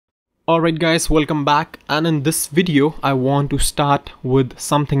Alright guys, welcome back, and in this video I want to start with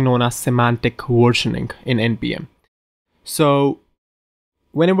something known as semantic versioning in NPM. So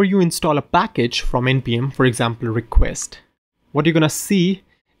whenever you install a package from NPM, for example request, what you're gonna see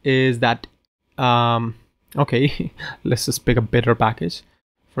is that okay, let's just pick a better package,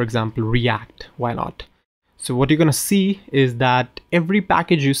 for example React, why not? So what you're gonna see is that every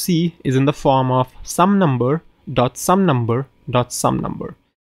package you see is in the form of some number dot some number dot some number.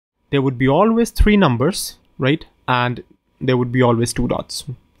 There would be always 3 numbers, right? And there would be always 2 dots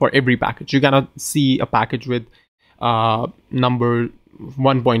for every package. You cannot see a package with number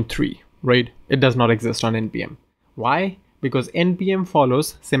 1.3, right? It does not exist on NPM. Why? Because NPM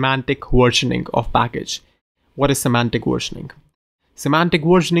follows semantic versioning of package. What is semantic versioning? Semantic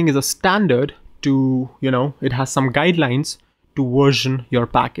versioning is a standard to, it has some guidelines to version your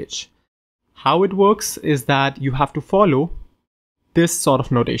package. How it works is that you have to follow this sort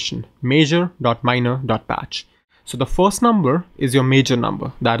of notation, major.minor.patch. So the first number is your major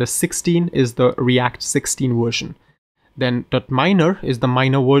number, that is 16 is the React 16 version. Then .minor is the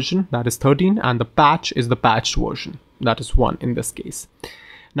minor version, that is 13, and the patch is the patched version, that is 1 in this case.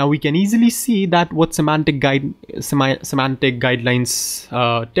 Now we can easily see that what semantic guidelines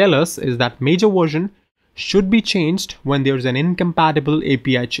tell us is that major version should be changed when there's an incompatible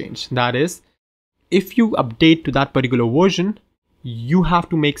API change. That is, if you update to that particular version, you have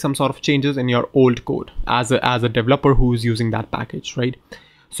to make some sort of changes in your old code as a developer who's using that package, right?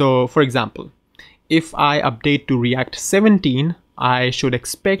 So for example, if I update to React 17, I should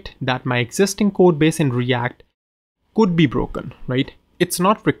expect that my existing code base in React could be broken, right? It's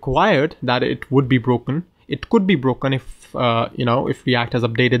not required that it would be broken. It could be broken if if React has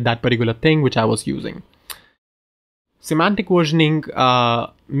updated that particular thing which I was using. Semantic versioning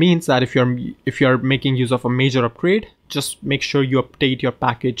means that if you're making use of a major upgrade, just make sure you update your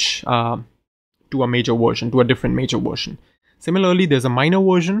package to a major version, to a different major version. Similarly, there's a minor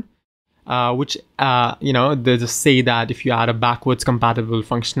version, which they just say that if you add a backwards compatible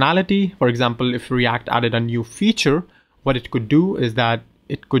functionality, for example, if React added a new feature, what it could do is that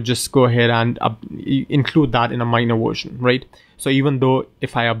it could just go ahead and include that in a minor version, right? So even though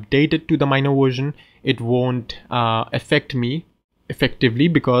if I update it to the minor version, it won't affect me effectively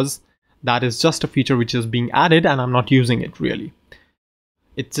because that is just a feature which is being added and I'm not using it really.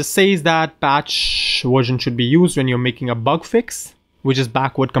 It just says that patch version should be used when you're making a bug fix, which is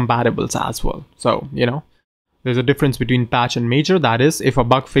backward compatible as well. So, there's a difference between patch and major. That is, if a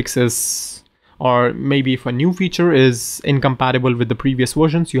bug fix is, or maybe if a new feature is incompatible with the previous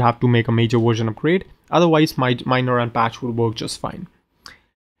versions, you have to make a major version upgrade. Otherwise, minor and patch will work just fine.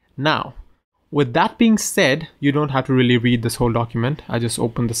 Now, with that being said, you don't have to really read this whole document. I just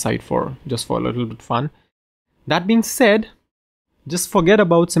opened the site just for a little bit fun. That being said, just forget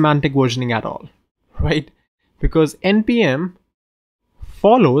about semantic versioning at all, right? Because NPM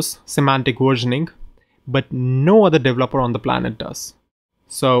follows semantic versioning, but no other developer on the planet does.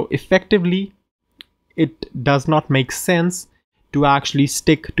 So effectively, it does not make sense to actually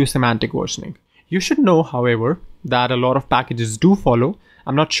stick to semantic versioning. You should know, however, that a lot of packages do follow.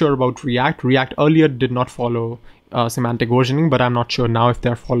 I'm not sure about React. React earlier did not follow semantic versioning, but I'm not sure now if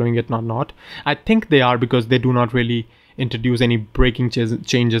they're following it or not. I think they are because they do not really introduce any breaking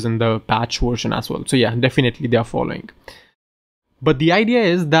changes in the patch version as well. So yeah, definitely they are following. But the idea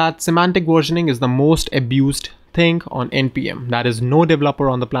is that semantic versioning is the most abused thing on NPM. That is, no developer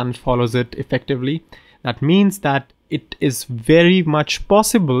on the planet follows it effectively. That means that it is very much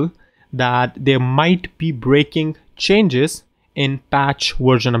possible that there might be breaking changes in patch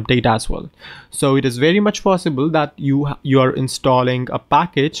version update as well. So it is very much possible that you are installing a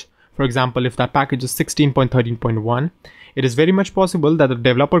package. For example, if that package is 16.13.1, it is very much possible that the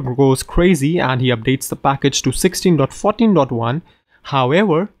developer goes crazy and he updates the package to 16.14.1.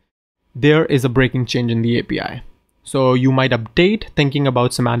 However, there is a breaking change in the API. So you might update thinking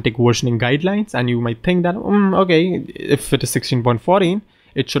about semantic versioning guidelines, and you might think that, okay, if it is 16.14,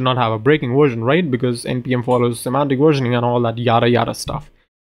 it should not have a breaking version, right? Because NPM follows semantic versioning and all that yada yada stuff.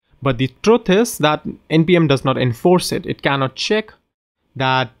 But the truth is that NPM does not enforce it. It cannot check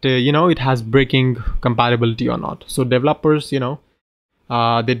that, it has breaking compatibility or not. So developers, they do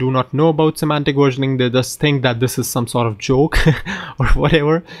not know about semantic versioning. They just think that this is some sort of joke or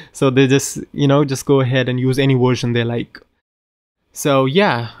whatever. So they just, just go ahead and use any version they like. So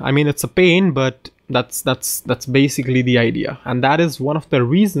yeah, I mean, it's a pain, but that's basically the idea. And that is one of the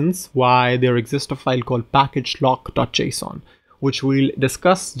reasons why there exists a file called packagelock.json, which we'll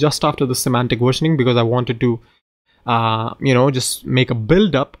discuss just after the semantic versioning, because I wanted to just make a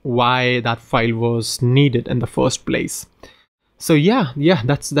build up why that file was needed in the first place. So yeah,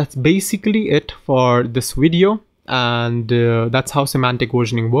 that's basically it for this video. And that's how semantic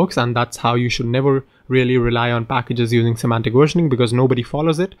versioning works, and that's how you should never really rely on packages using semantic versioning, because nobody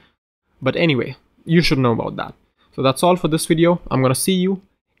follows it. But anyway, you should know about that. So that's all for this video. I'm gonna see you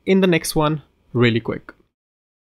in the next one really quick.